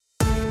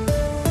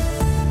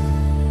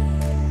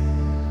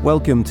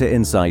Welcome to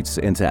Insights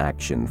into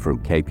Action from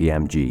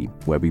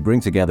KPMG, where we bring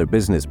together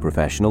business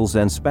professionals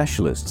and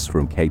specialists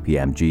from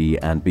KPMG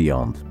and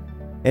beyond.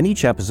 In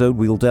each episode,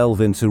 we'll delve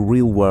into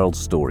real-world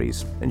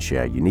stories and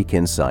share unique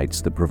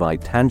insights that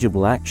provide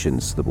tangible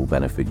actions that will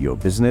benefit your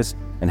business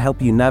and help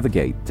you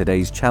navigate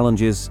today's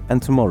challenges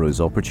and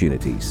tomorrow's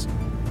opportunities.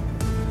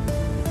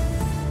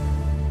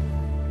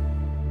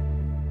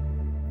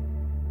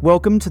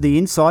 Welcome to the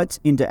Insights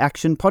into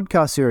Action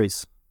podcast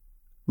series.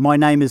 My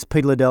name is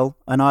Peter Liddell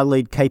and I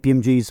lead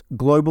KPMG's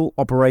Global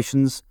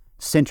Operations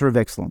Centre of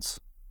Excellence.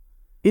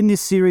 In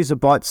this series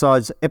of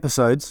bite-sized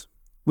episodes,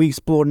 we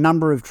explore a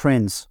number of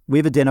trends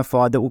we've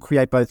identified that will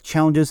create both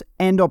challenges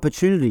and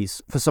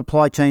opportunities for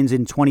supply chains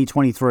in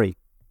 2023.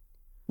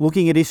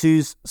 Looking at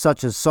issues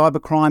such as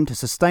cybercrime to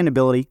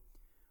sustainability,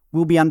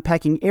 we'll be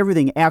unpacking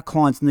everything our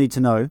clients need to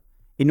know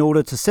in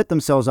order to set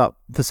themselves up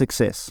for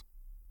success.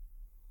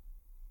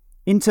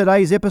 In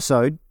today's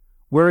episode,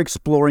 we're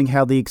exploring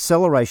how the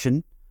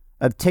acceleration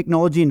of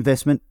technology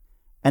investment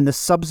and the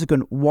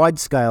subsequent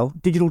wide-scale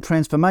digital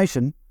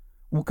transformation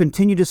will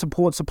continue to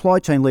support supply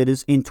chain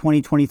leaders in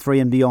 2023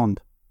 and beyond.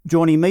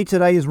 Joining me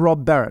today is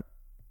Rob Barrett.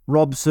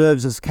 Rob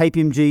serves as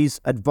KPMG's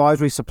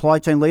advisory supply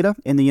chain leader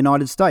in the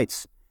United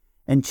States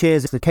and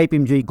chairs the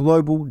KPMG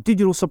Global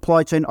Digital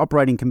Supply Chain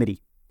Operating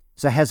Committee,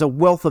 so has a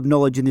wealth of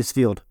knowledge in this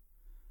field.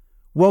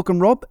 Welcome,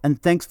 Rob, and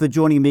thanks for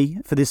joining me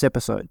for this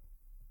episode.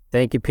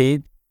 Thank you,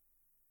 Pete.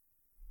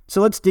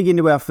 So let's dig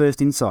into our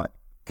first insight.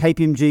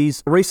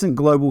 KPMG's recent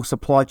global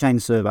supply chain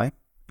survey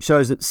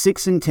shows that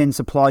 6 in 10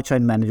 supply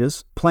chain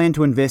managers plan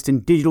to invest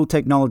in digital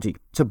technology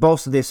to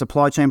bolster their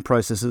supply chain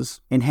processes,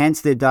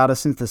 enhance their data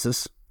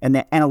synthesis, and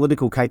their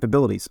analytical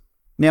capabilities.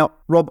 Now,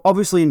 Rob,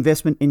 obviously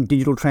investment in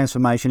digital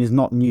transformation is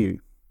not new,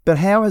 but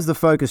how has the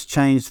focus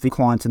changed for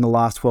clients in the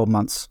last 12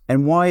 months,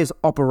 and why is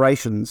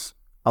operations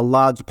a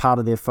large part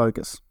of their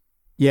focus?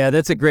 Yeah,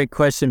 that's a great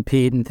question,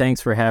 Pete, and thanks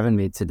for having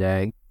me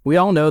today. We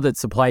all know that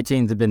supply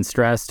chains have been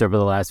stressed over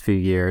the last few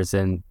years,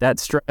 and that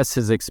stress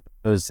has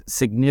exposed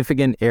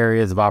significant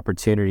areas of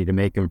opportunity to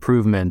make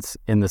improvements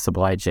in the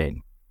supply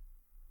chain.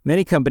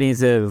 Many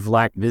companies have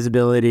lacked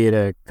visibility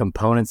to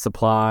component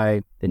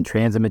supply, in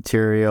transit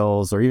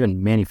materials, or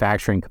even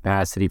manufacturing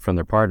capacity from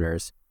their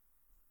partners.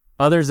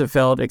 Others have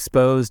felt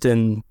exposed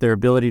in their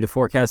ability to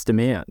forecast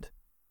demand,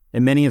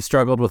 and many have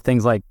struggled with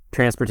things like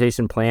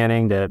transportation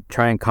planning to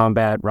try and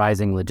combat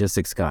rising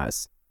logistics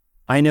costs.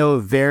 I know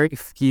of very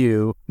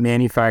few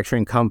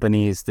manufacturing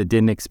companies that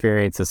didn't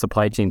experience a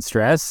supply chain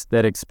stress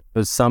that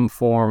exposed some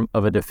form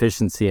of a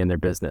deficiency in their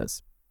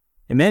business.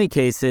 In many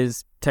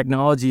cases,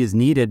 technology is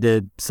needed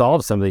to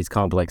solve some of these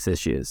complex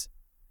issues.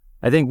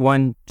 I think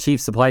one chief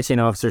supply chain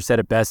officer said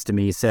it best to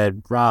me. He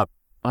said, "Rob,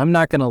 I'm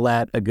not going to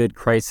let a good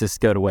crisis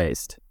go to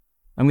waste.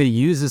 I'm going to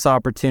use this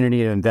opportunity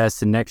to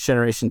invest in next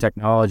generation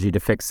technology to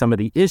fix some of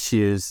the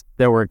issues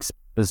that were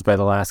exposed by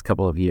the last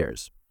couple of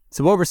years."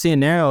 So what we're seeing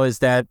now is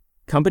that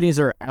companies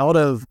are out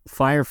of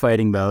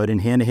firefighting mode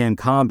and hand-to-hand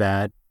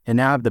combat and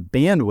now have the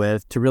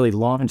bandwidth to really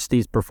launch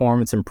these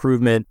performance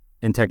improvement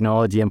and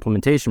technology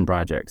implementation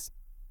projects.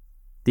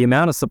 The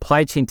amount of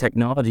supply chain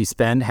technology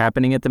spend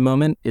happening at the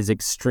moment is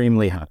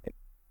extremely high.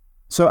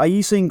 So are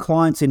you seeing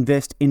clients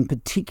invest in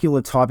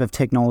particular type of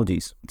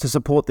technologies to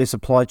support their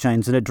supply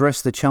chains and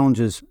address the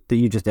challenges that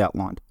you just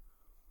outlined?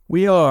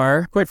 We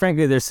are. Quite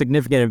frankly, there's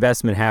significant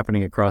investment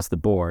happening across the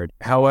board.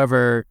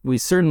 However, we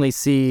certainly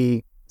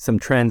see some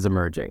trends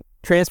emerging.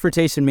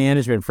 Transportation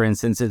management, for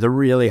instance, is a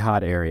really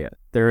hot area.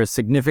 There are a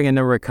significant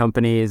number of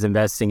companies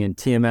investing in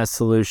TMS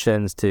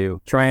solutions to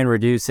try and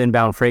reduce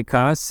inbound freight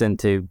costs and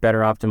to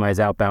better optimize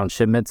outbound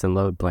shipments and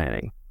load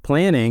planning.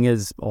 Planning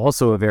is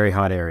also a very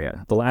hot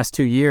area. The last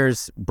 2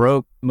 years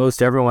broke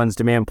most everyone's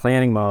demand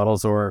planning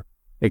models or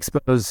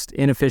exposed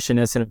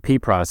inefficient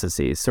S&OP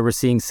processes. So we're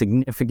seeing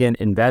significant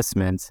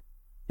investments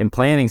in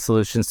planning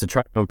solutions to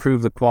try to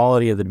improve the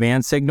quality of the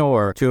demand signal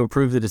or to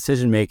improve the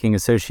decision-making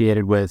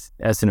associated with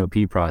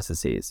S&OP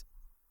processes.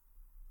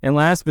 And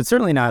last but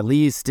certainly not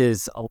least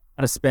is a lot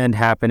of spend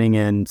happening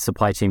in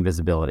supply chain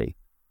visibility.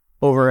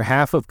 Over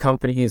half of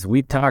companies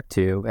we've talked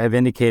to have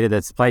indicated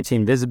that supply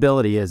chain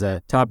visibility is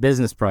a top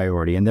business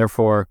priority, and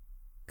therefore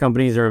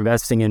companies are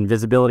investing in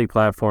visibility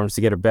platforms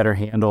to get a better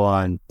handle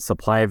on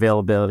supply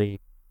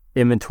availability,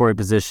 inventory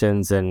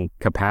positions, and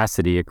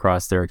capacity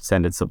across their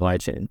extended supply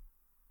chain.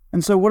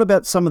 And so what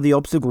about some of the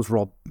obstacles,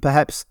 Rob,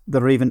 perhaps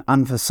that are even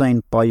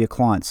unforeseen by your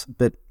clients,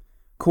 but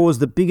cause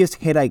the biggest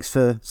headaches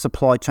for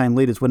supply chain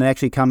leaders when it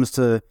actually comes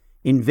to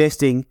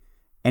investing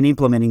and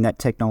implementing that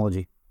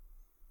technology?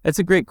 That's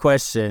a great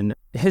question.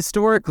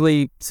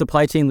 Historically,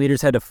 supply chain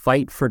leaders had to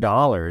fight for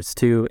dollars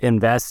to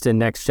invest in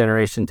next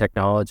generation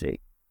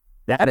technology.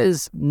 That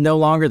is no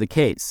longer the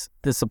case.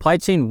 The supply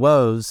chain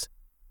woes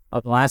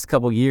of the last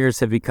couple of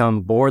years have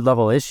become board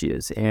level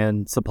issues,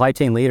 and supply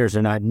chain leaders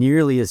are not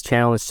nearly as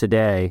challenged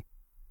today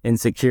in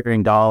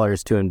securing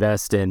dollars to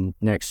invest in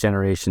next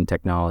generation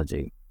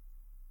technology.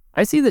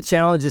 I see the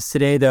challenges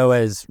today, though,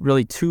 as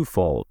really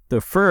twofold. The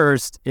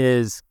first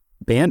is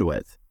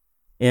bandwidth.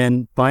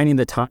 and finding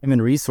the time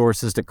and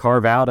resources to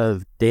carve out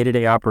of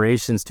day-to-day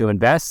operations to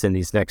invest in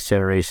these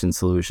next-generation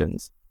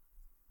solutions.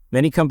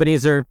 Many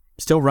companies are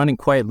still running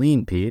quite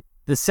lean, Pete.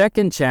 The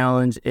second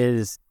challenge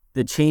is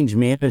the change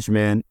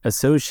management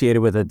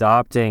associated with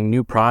adopting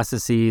new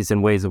processes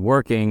and ways of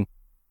working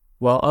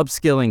while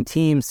upskilling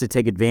teams to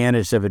take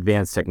advantage of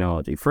advanced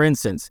technology. For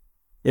instance,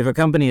 if a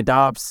company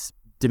adopts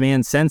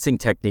demand sensing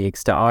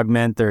techniques to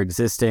augment their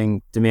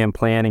existing demand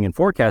planning and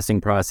forecasting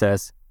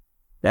process,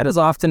 that is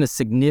often a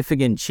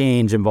significant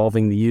change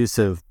involving the use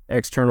of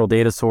external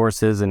data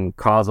sources and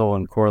causal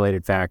and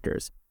correlated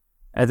factors.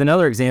 As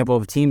another example,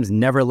 if teams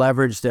never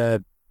leveraged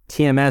a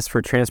TMS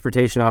for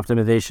transportation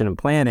optimization and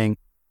planning,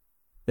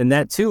 then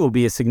that too will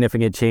be a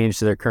significant change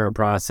to their current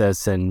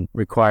process and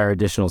require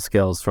additional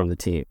skills from the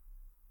team.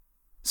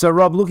 So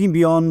Rob, looking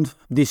beyond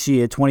this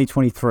year,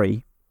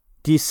 2023,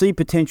 do you see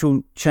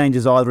potential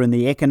changes either in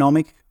the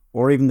economic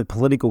or even the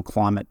political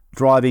climate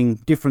driving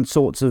different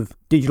sorts of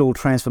digital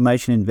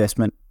transformation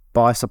investment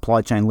by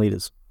supply chain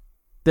leaders?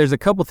 There's a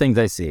couple things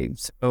I see.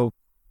 So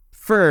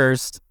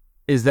first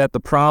is that the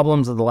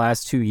problems of the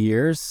last 2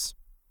 years,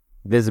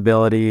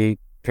 visibility,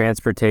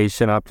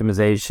 transportation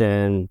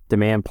optimization,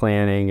 demand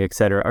planning, et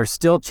cetera, are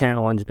still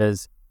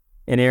challenges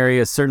in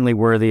areas certainly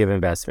worthy of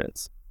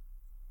investments.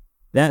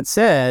 That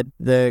said,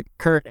 the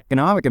current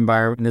economic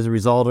environment has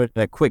resulted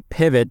in a quick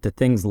pivot to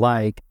things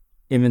like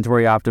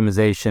inventory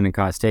optimization and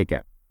cost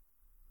takeout.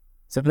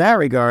 So in that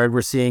regard,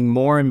 we're seeing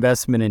more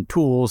investment in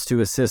tools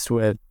to assist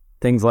with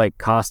things like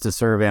cost to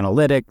serve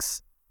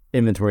analytics,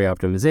 inventory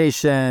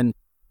optimization,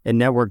 and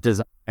network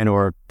design,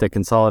 or the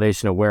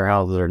consolidation of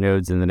warehouses or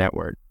nodes in the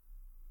network.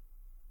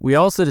 We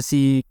also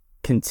see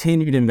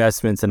continued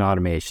investments in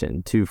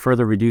automation to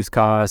further reduce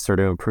costs or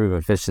to improve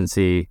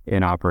efficiency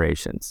in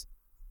operations.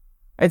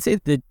 I'd say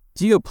the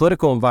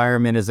geopolitical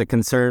environment is a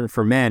concern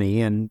for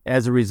many, and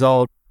as a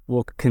result,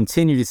 we'll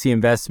continue to see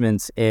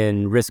investments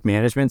in risk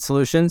management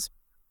solutions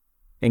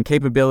and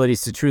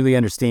capabilities to truly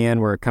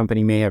understand where a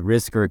company may have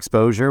risk or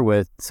exposure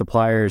with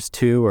suppliers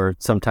 2 or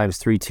sometimes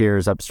 3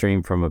 tiers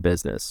upstream from a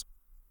business.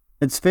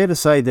 It's fair to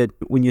say that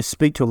when you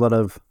speak to a lot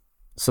of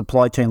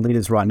supply chain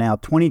leaders right now,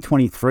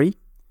 2023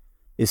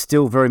 is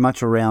still very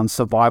much around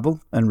survival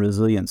and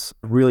resilience,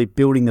 really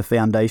building the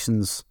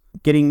foundations,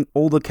 getting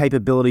all the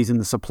capabilities in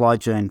the supply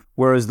chain,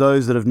 whereas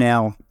those that have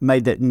now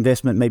made that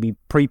investment maybe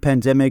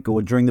pre-pandemic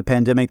or during the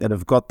pandemic that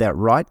have got that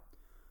right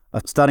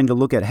are starting to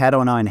look at how do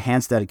I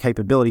enhance that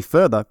capability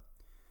further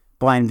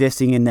by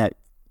investing in that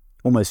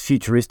almost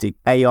futuristic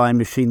AI and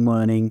machine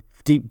learning,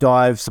 deep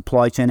dive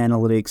supply chain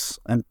analytics,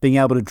 and being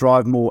able to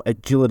drive more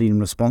agility and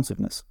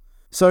responsiveness.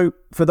 So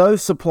for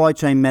those supply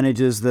chain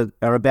managers that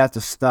are about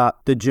to start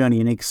the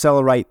journey and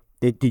accelerate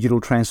their digital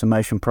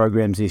transformation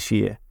programs this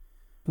year,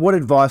 what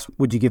advice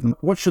would you give them?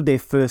 What should their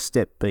first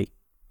step be?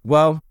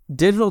 Well,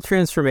 digital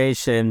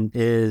transformation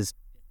is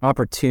an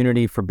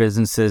opportunity for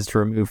businesses to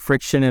remove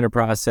friction in a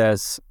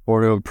process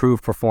or to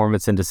improve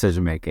performance and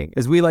decision-making.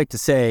 As we like to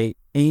say,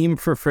 aim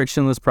for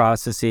frictionless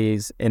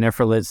processes and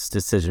effortless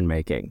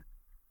decision-making.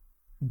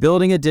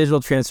 Building a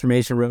digital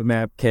transformation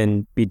roadmap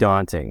can be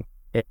daunting.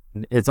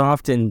 It's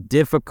often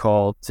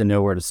difficult to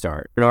know where to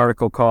start. An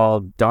article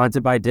called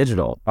Daunted by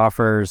Digital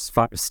offers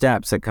 5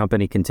 steps a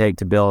company can take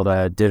to build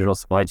a digital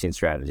supply chain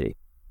strategy.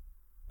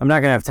 I'm not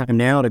going to have time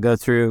now to go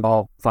through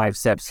all 5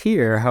 steps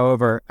here.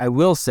 However, I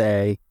will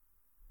say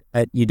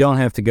that you don't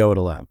have to go it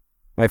alone.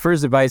 My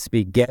first advice would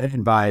be get an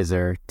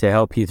advisor to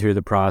help you through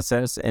the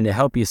process and to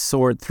help you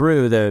sort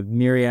through the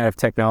myriad of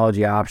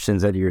technology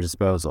options at your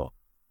disposal.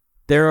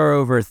 There are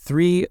over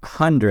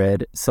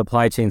 300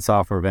 supply chain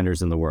software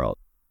vendors in the world.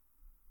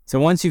 So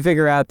once you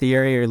figure out the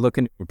area you're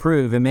looking to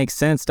improve, it makes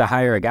sense to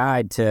hire a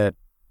guide to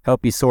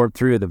help you sort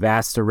through the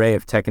vast array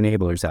of tech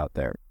enablers out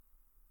there.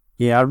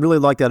 Yeah, I really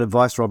like that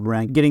advice, Rob,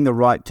 around getting the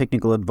right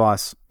technical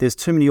advice. There's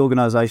too many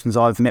organizations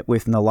I've met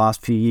with in the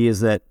last few years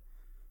that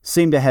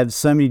seem to have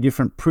so many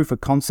different proof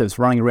of concepts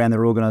running around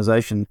their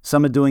organization.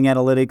 Some are doing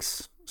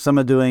analytics, some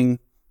are doing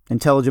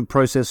intelligent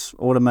process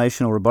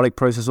automation or robotic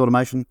process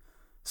automation,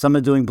 some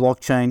are doing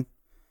blockchain.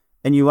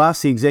 And you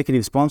ask the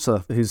executive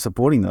sponsor who's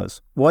supporting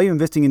those, why are you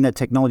investing in that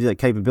technology, that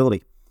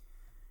capability?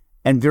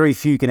 And very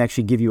few can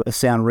actually give you a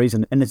sound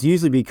reason. And it's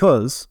usually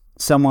because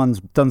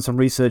someone's done some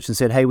research and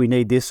said, hey, we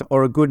need this,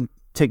 or a good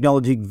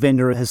technology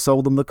vendor has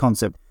sold them the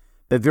concept.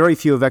 But very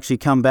few have actually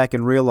come back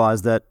and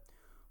realized that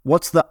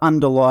what's the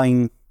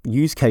underlying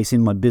use case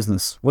in my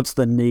business? What's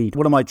the need?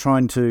 What am I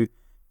trying to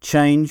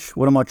change?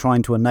 What am I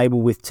trying to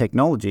enable with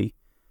technology?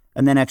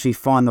 And then actually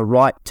find the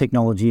right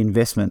technology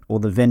investment or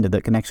the vendor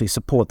that can actually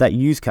support that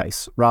use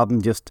case rather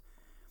than just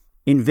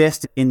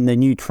invest in the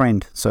new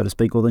trend, so to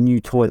speak, or the new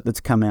toy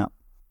that's come out.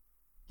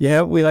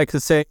 Yeah, we like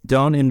to say,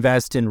 don't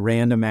invest in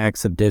random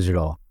acts of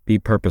digital. Be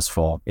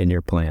purposeful in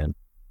your plan.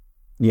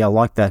 Yeah, I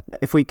like that.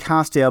 If we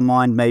cast our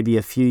mind maybe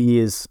a few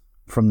years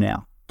from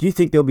now, do you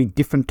think there'll be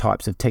different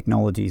types of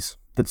technologies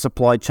that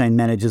supply chain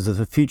managers of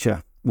the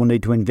future will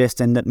need to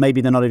invest in that maybe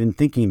they're not even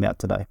thinking about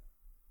today?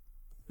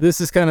 This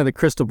is kind of the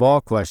crystal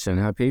ball question,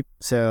 huh, Pete?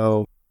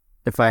 So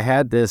if I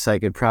had this, I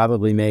could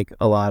probably make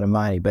a lot of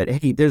money. But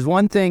hey, there's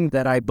one thing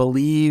that I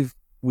believe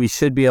we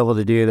should be able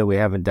to do that we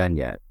haven't done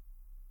yet.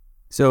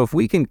 So if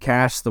we can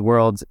cache the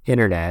world's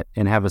internet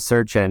and have a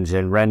search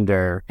engine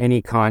render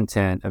any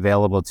content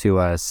available to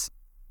us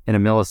in a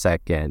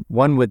millisecond,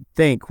 one would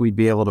think we'd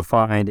be able to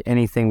find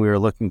anything we were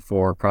looking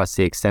for across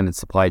the extended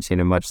supply chain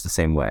in much the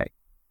same way.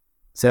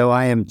 So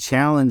I am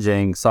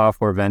challenging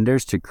software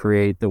vendors to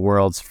create the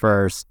world's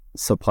first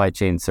supply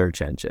chain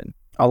search engine.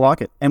 I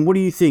like it. And what do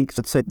you think,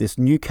 let's say this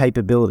new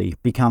capability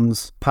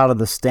becomes part of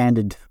the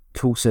standard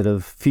toolset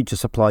of future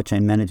supply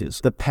chain managers?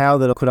 The power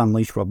that it could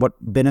unleash, Rob, what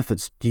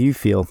benefits do you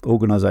feel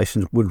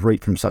organizations would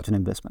reap from such an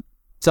investment?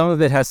 Some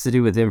of it has to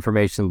do with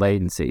information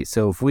latency.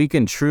 So if we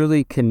can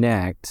truly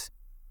connect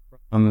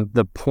from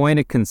the point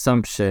of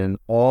consumption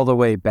all the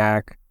way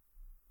back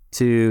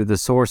to the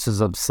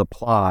sources of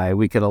supply,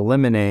 we could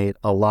eliminate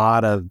a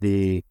lot of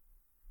the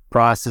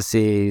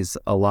processes,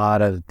 a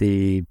lot of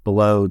the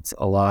bloats,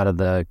 a lot of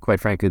the, quite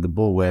frankly, the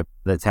bullwhip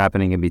that's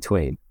happening in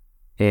between,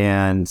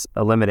 and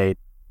eliminate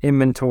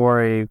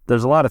inventory.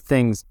 There's a lot of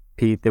things,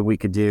 Pete, that we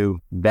could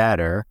do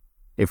better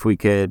if we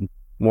could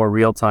more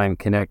real-time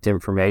connect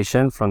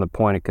information from the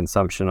point of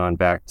consumption on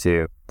back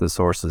to the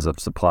sources of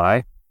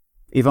supply.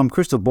 If I'm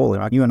crystal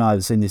balling, you and I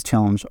have seen this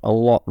challenge a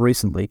lot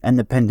recently, and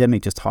the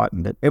pandemic just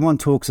heightened it. Everyone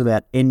talks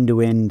about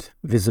end-to-end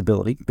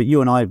visibility, but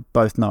you and I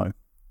both know,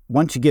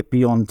 once you get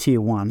beyond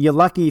tier 1, you're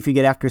lucky if you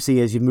get accuracy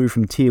as you move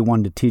from tier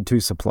 1 to tier 2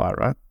 supply,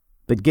 right?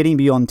 But getting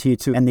beyond tier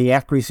 2 and the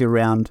accuracy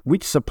around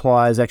which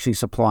supplier is actually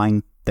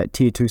supplying that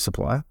tier 2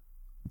 supplier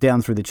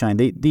down through the chain,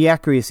 the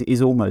accuracy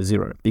is almost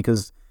zero,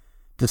 because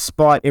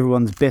despite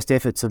everyone's best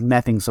efforts of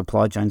mapping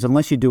supply chains,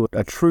 unless you do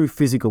a true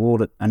physical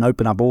audit and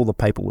open up all the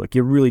paperwork,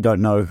 you really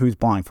don't know who's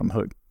buying from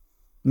who.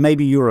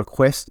 Maybe your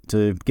request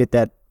to get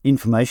that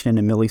information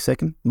in a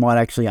millisecond might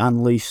actually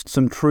unleash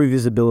some true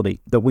visibility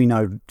that we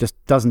know just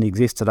doesn't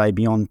exist today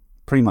beyond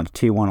pretty much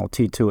tier 1 or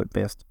tier 2 at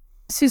best.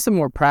 I see some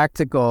more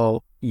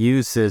practical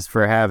uses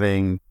for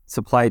having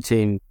supply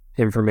chain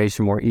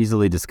information more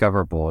easily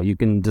discoverable. You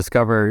can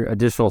discover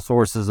additional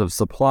sources of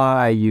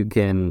supply. You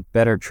can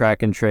better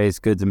track and trace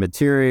goods and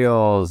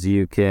materials.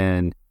 You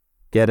can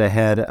get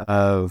ahead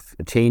of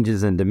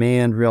changes in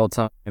demand real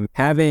time.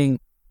 Having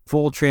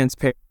full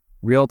transparent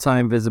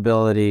real-time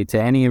visibility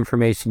to any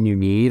information you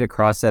need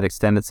across that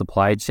extended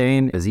supply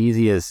chain, as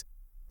easy as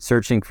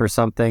searching for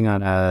something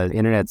on an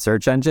internet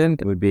search engine,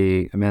 it would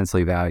be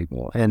immensely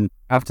valuable. And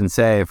I often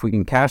say, if we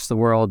can cache the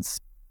world's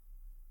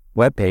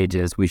web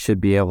pages, we should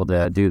be able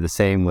to do the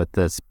same with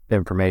this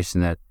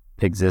information that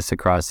exists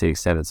across the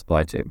extended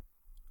supply chain.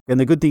 And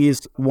the good thing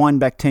is, wind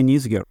back 10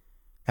 years ago,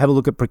 have a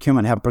look at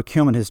procurement, how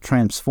procurement has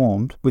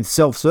transformed with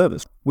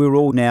self-service. We're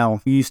all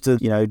now used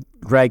to,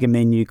 drag a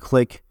menu,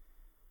 click,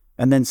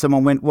 and then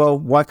someone went, well,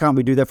 why can't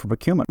we do that for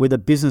procurement? Where the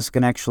business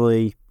can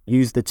actually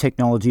use the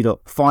technology to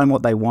find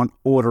what they want,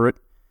 order it,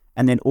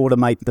 and then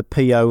automate the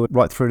PO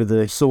right through to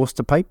the source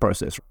to pay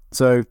process.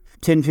 So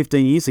 10,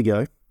 15 years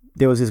ago,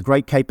 there was this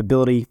great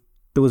capability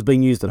that was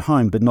being used at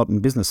home, but not in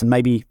business. And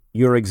maybe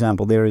your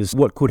example there is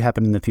what could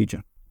happen in the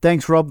future.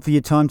 Thanks, Rob, for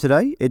your time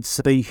today. It's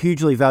been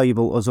hugely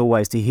valuable, as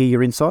always, to hear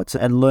your insights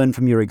and learn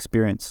from your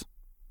experience.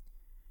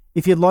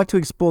 If you'd like to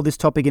explore this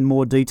topic in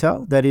more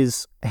detail, that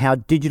is how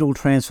digital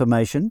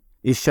transformation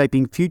is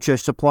shaping future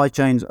supply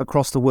chains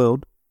across the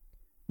world,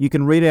 you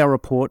can read our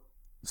report,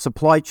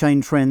 Supply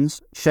Chain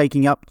Trends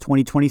Shaking Up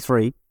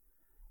 2023,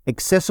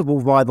 accessible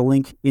via the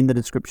link in the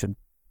description.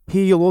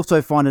 Here you'll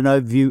also find an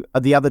overview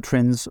of the other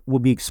trends we'll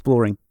be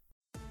exploring.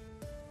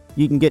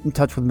 You can get in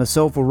touch with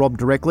myself or Rob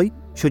directly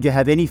should you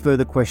have any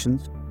further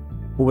questions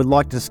or would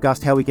like to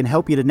discuss how we can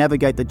help you to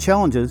navigate the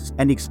challenges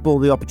and explore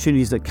the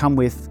opportunities that come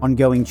with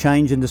ongoing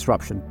change and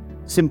disruption.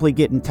 Simply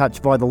get in touch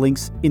via the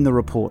links in the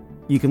report.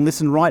 You can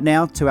listen right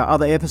now to our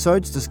other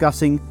episodes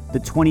discussing the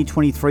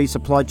 2023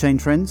 supply chain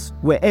trends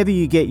wherever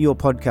you get your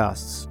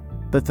podcasts.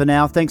 But for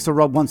now, thanks to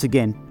Rob once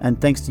again, and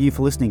thanks to you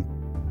for listening.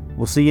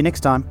 We'll see you next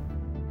time.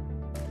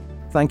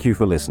 Thank you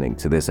for listening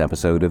to this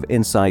episode of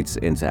Insights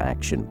into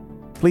Action.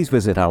 Please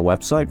visit our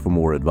website for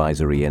more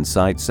advisory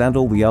insights and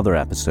all the other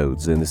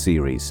episodes in the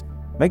series.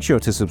 Make sure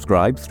to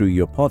subscribe through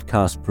your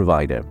podcast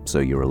provider so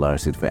you're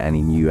alerted for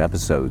any new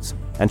episodes,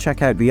 and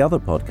check out the other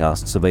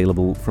podcasts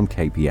available from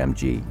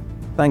KPMG.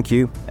 Thank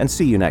you, and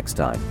see you next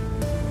time.